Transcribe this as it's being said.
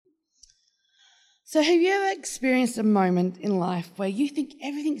So have you ever experienced a moment in life where you think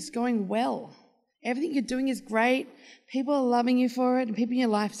everything's going well? Everything you're doing is great, people are loving you for it, and people in your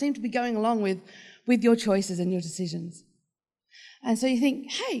life seem to be going along with your choices and your decisions. And so you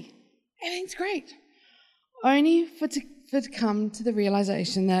think, hey, everything's great. Only for to come to the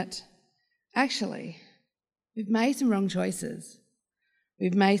realization that actually we've made some wrong choices.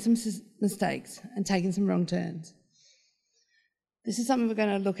 We've made some mistakes and taken some wrong turns. This is something we're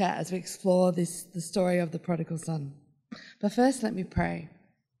going to look at as we explore the story of the prodigal son. But first, let me pray.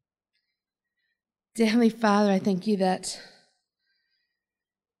 Dear Heavenly Father, I thank you that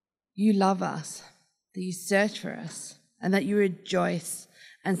you love us, that you search for us, and that you rejoice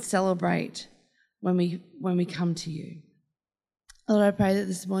and celebrate when we come to you. Lord, I pray that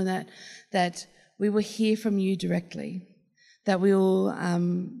this morning that we will hear from you directly, that we will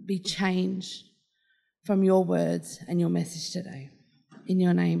be changed from your words and your message today. In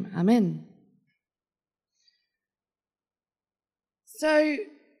your name, amen. So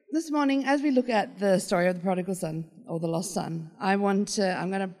this morning, as we look at the story of the prodigal son, or the lost son, I'm going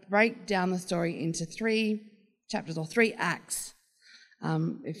to break down the story into 3 chapters, or 3 acts,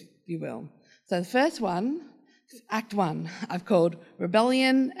 if you will. So the first one, Act 1, I've called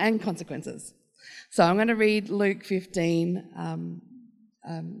Rebellion and Consequences. So I'm going to read Luke 15,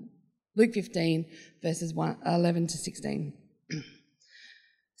 verses 11 to 16.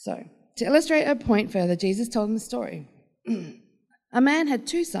 So, to illustrate a point further, Jesus told him the story. A man had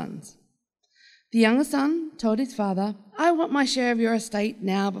 2 sons. The younger son told his father, "I want my share of your estate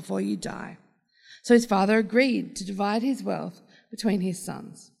now before you die." So his father agreed to divide his wealth between his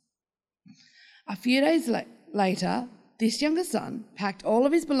sons. A few days later, this younger son packed all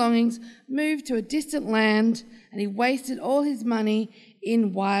of his belongings, moved to a distant land, and he wasted all his money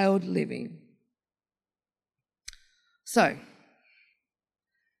in wild living. So,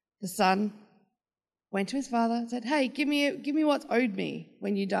 the son went to his father and said, "Hey, give me what's owed me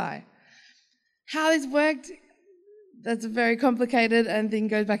when you die." How this worked, that's very complicated and then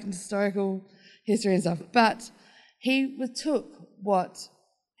goes back into historical history and stuff. But he took what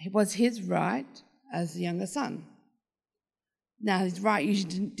was his right as the younger son. Now, his right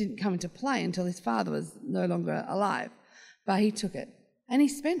usually didn't come into play until his father was no longer alive, but he took it and he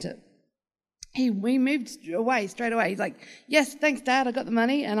spent it. He moved away straight away. He's like, "Yes, thanks, Dad, I got the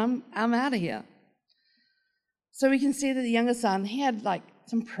money and I'm out of here." So we can see that the younger son, he had like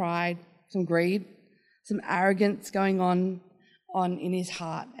some pride, some greed, some arrogance going on in his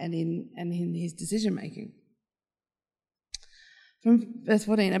heart and in his decision making. From verse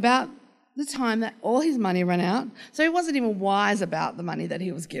 14, about the time that all his money ran out, so he wasn't even wise about the money that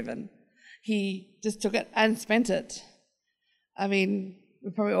he was given. He just took it and spent it. I mean, we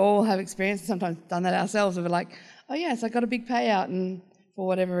probably all have experienced, sometimes done that ourselves, where we're like, "Oh yes, I got a big payout," and for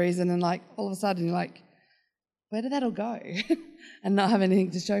whatever reason, and like all of a sudden you're like, "Where did that all go?" and not have anything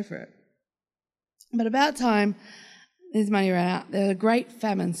to show for it. But about time his money ran out, there was a great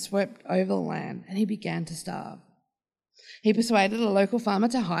famine swept over the land, and he began to starve. He persuaded a local farmer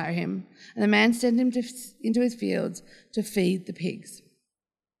to hire him, and the man sent him into his fields to feed the pigs.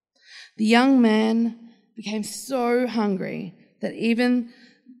 The young man became so hungry that even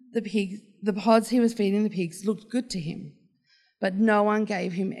the pods he was feeding the pigs looked good to him, but no one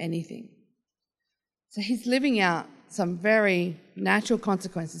gave him anything. So he's living out some very natural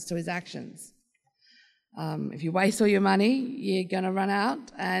consequences to his actions. If you waste all your money, you're going to run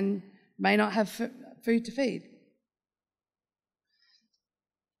out and may not have food to feed.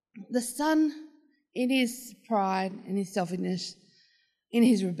 The son, in his pride, in his selfishness, in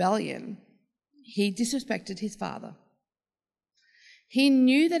his rebellion, he disrespected his father. He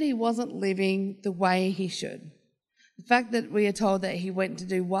knew that he wasn't living the way he should. The fact that we are told that he went to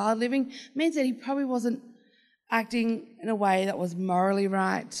do wild living means that he probably wasn't acting in a way that was morally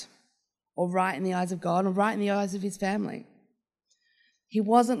right, or right in the eyes of God, or right in the eyes of his family. He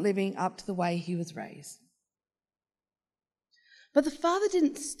wasn't living up to the way he was raised. But the father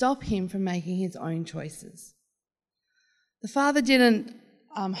didn't stop him from making his own choices. The father didn't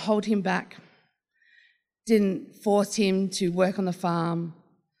hold him back, didn't force him to work on the farm.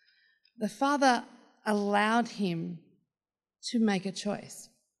 The father allowed him to make a choice,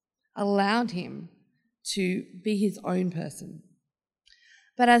 allowed him to be his own person.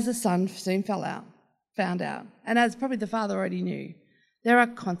 But as the son soon found out, and as probably the father already knew, there are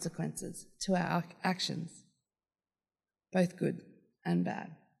consequences to our actions, both good and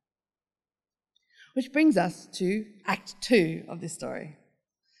bad. Which brings us to Act 2 of this story,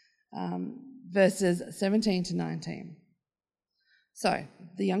 verses 17 to 19. So,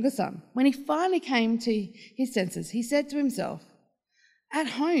 the younger son, when he finally came to his senses, he said to himself, At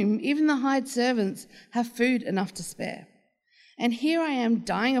home, even the hired servants have food enough to spare. And here I am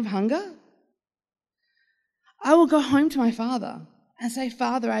dying of hunger. I will go home to my father and say,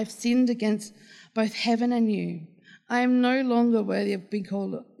 Father, I have sinned against both heaven and you. I am no longer worthy of being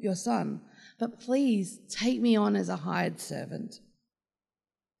called your son, but please take me on as a hired servant.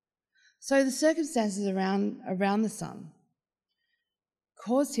 So the circumstances around the son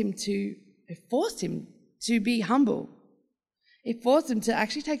forced him to be humble. It forced him to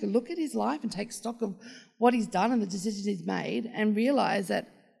actually take a look at his life and take stock of what he's done and the decisions he's made and realize that,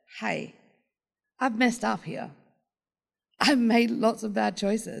 hey, I've messed up here. I've made lots of bad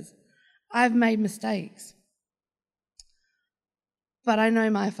choices. I've made mistakes. But I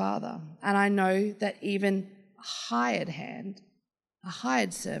know my Father, and I know that even a hired hand, a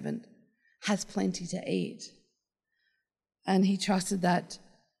hired servant, has plenty to eat. And he trusted that,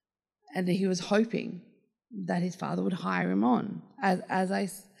 and he was hoping that his father would hire him on as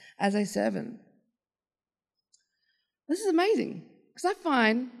a servant. This is amazing, because I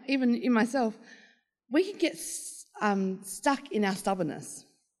find, even in myself, we can get stuck in our stubbornness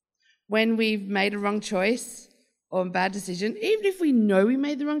when we've made a wrong choice or a bad decision. Even if we know we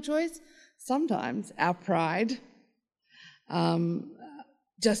made the wrong choice, sometimes our pride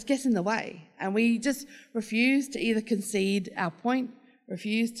just gets in the way, and we just refuse to either concede our point,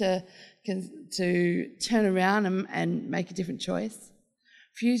 refuse to turn around and make a different choice,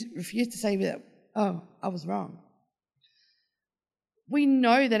 refuse to say that, oh, I was wrong. We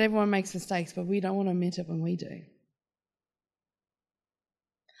know that everyone makes mistakes, but we don't want to admit it when we do.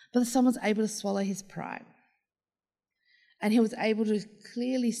 But the son was able to swallow his pride, and he was able to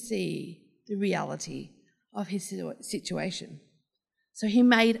clearly see the reality of his situation. So he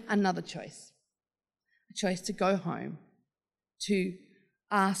made another choice, a choice to go home, to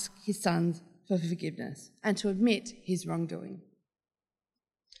ask his sons for forgiveness, and to admit his wrongdoing.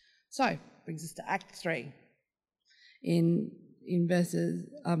 So, brings us to Act 3. In verses,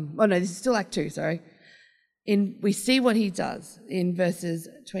 this is still Act 2, sorry. We see what he does in verses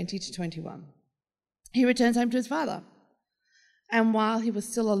 20 to 21. He returns home to his father, and while he was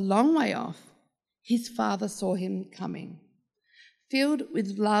still a long way off, his father saw him coming. Filled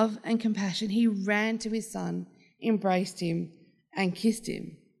with love and compassion, he ran to his son, embraced him, and kissed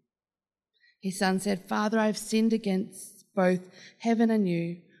him. His son said, Father, I have sinned against both heaven and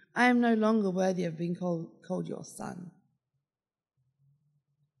you. I am no longer worthy of being called your son.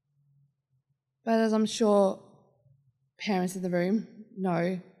 But as I'm sure parents in the room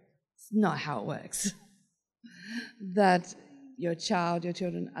know, it's not how it works. That your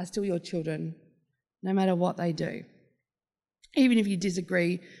children are still your children, no matter what they do. Even if you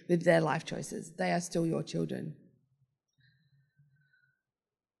disagree with their life choices, they are still your children.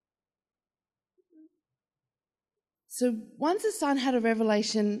 So once the son had a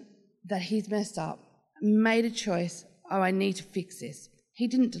revelation that he's messed up, made a choice, I need to fix this, he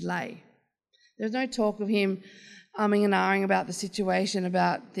didn't delay. There was no talk of him umming and ahhing about the situation,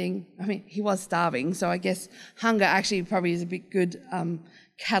 he was starving, so I guess hunger actually probably is a bit good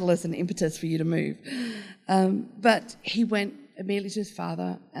catalyst and impetus for you to move. But he went immediately to his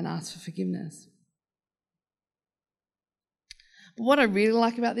father and asked for forgiveness. But what I really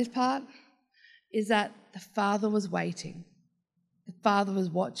like about this part is that the father was waiting. The father was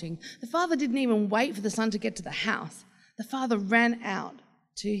watching. The father didn't even wait for the son to get to the house. The father ran out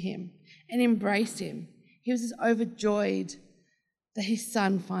to him and embraced him. He was just overjoyed that his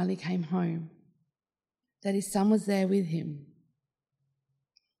son finally came home, that his son was there with him.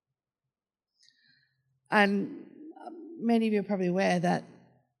 And many of you are probably aware that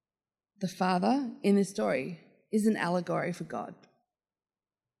the father in this story is an allegory for God.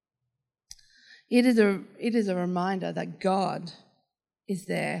 It is a reminder that God is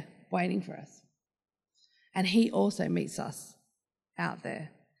there waiting for us. And he also meets us out there.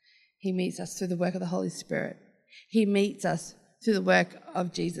 He meets us through the work of the Holy Spirit. He meets us through the work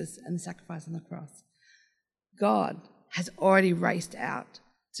of Jesus and the sacrifice on the cross. God has already raced out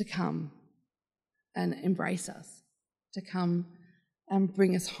to come and embrace us, to come and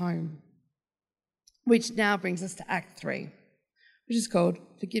bring us home. Which now brings us to Act 3, which is called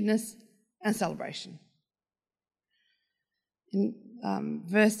Forgiveness and Celebration. In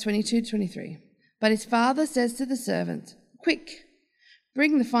verse 22-23, but his father says to the servant, quick,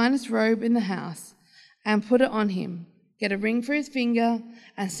 bring the finest robe in the house and put it on him. Get a ring for his finger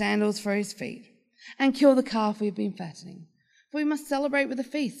and sandals for his feet, and kill the calf we've been fattening, for we must celebrate with a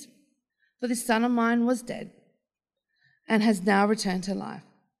feast. For this son of mine was dead and has now returned to life.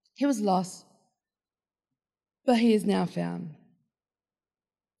 He was lost, but he is now found.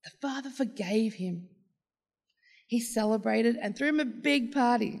 The father forgave him. He celebrated and threw him a big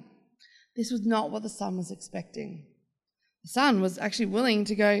party. This was not what the son was expecting. The son was actually willing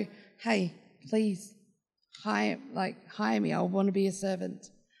to go, hey, please, hire me. I want to be a servant.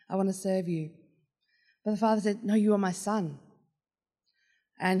 I want to serve you. But the father said, no, you are my son.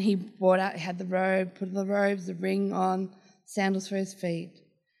 And he had the robe, put the robes, the ring on, sandals for his feet,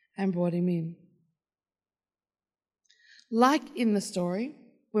 and brought him in. Like in the story,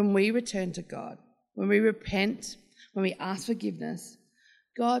 when we return to God, when we repent, when we ask forgiveness,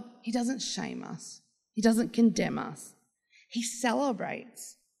 God, he doesn't shame us. He doesn't condemn us. He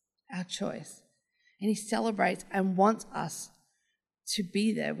celebrates our choice. And he celebrates and wants us to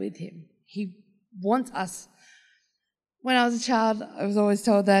be there with him. He wants us. When I was a child, I was always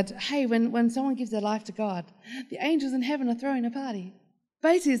told that, hey, when someone gives their life to God, the angels in heaven are throwing a party.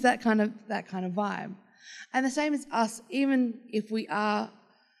 Basically, it's that kind of vibe. And the same as us, even if we are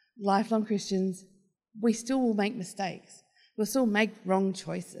lifelong Christians, we still will make mistakes. We'll still make wrong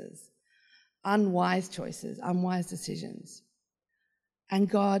choices, unwise decisions. And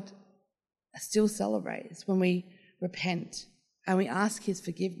God still celebrates when we repent and we ask his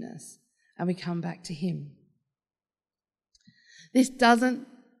forgiveness and we come back to him. This doesn't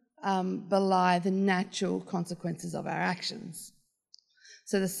belie the natural consequences of our actions.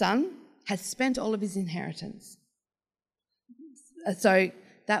 So the son has spent all of his inheritance. So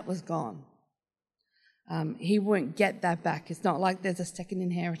that was gone. He won't get that back. It's not like there's a second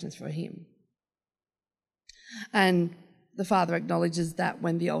inheritance for him. And the father acknowledges that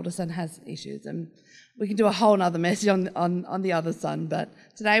when the older son has issues. And we can do a whole other message on the other son, but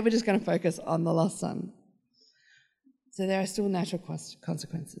today we're just going to focus on the lost son. So there are still natural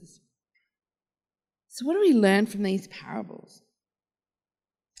consequences. So what do we learn from these parables?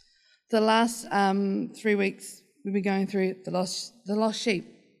 The last 3 weeks we've been going through the lost sheep,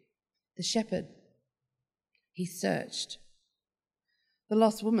 the shepherd. He searched. The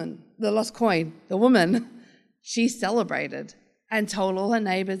lost woman, the lost coin, the woman, she celebrated and told all her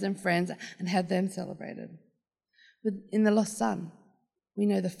neighbours and friends and had them celebrated. But in the lost son, we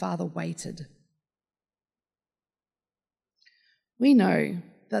know the father waited. We know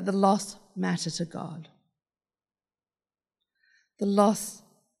that the lost matter to God. The lost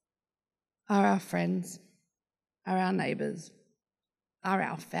are our friends, are our neighbours, are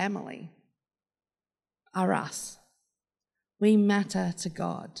our family, are us. We matter to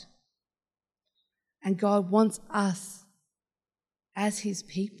God. And God wants us as his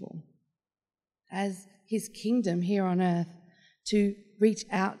people, as his kingdom here on earth, to reach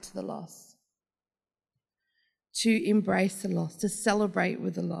out to the lost, to embrace the lost, to celebrate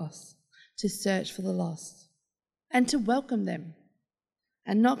with the lost, to search for the lost, and to welcome them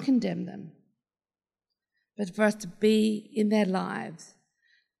and not condemn them, but for us to be in their lives,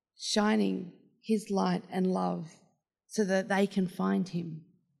 shining his light and love so that they can find him.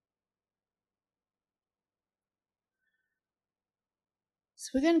 So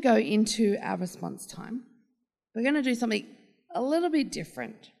we're going to go into our response time. We're going to do something a little bit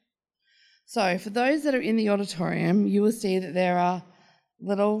different. So for those that are in the auditorium, you will see that there are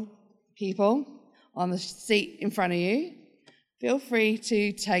little people on the seat in front of you. Feel free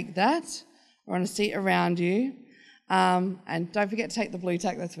to take that or on a seat around you. And don't forget to take the blue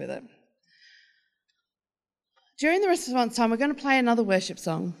tack that's with it. During the response time, we're going to play another worship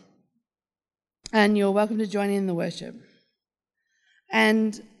song. And you're welcome to join in the worship.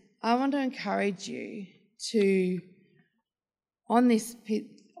 And I want to encourage you to, on this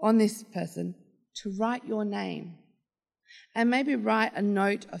person, to write your name and maybe write a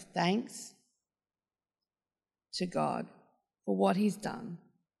note of thanks to God for what he's done,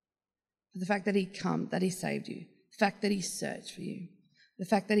 for the fact that that he saved you, the fact that he searched for you, the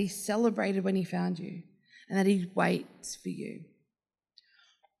fact that he celebrated when he found you, and that he waits for you.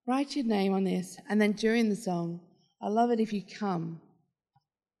 Write your name on this, and then during the song, I love it if you come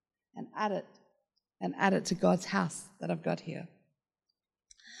and add it to God's house that I've got here.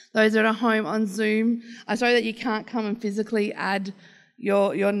 Those that are home on Zoom, I'm sorry that you can't come and physically add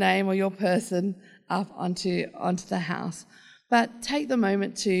your name or your person up onto the house. But take the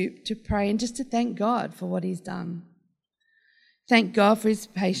moment to pray and just to thank God for what he's done. Thank God for his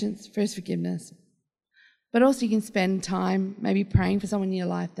patience, for his forgiveness. But also you can spend time maybe praying for someone in your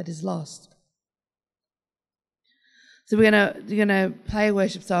life that is lost. So we're going to play a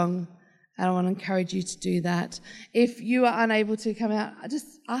worship song, and I want to encourage you to do that. If you are unable to come out, just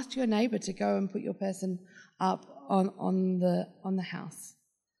ask your neighbour to go and put your person up on the house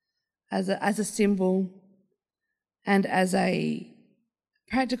as a symbol and as a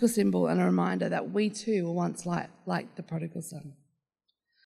practical symbol and a reminder that we too were once like the prodigal son.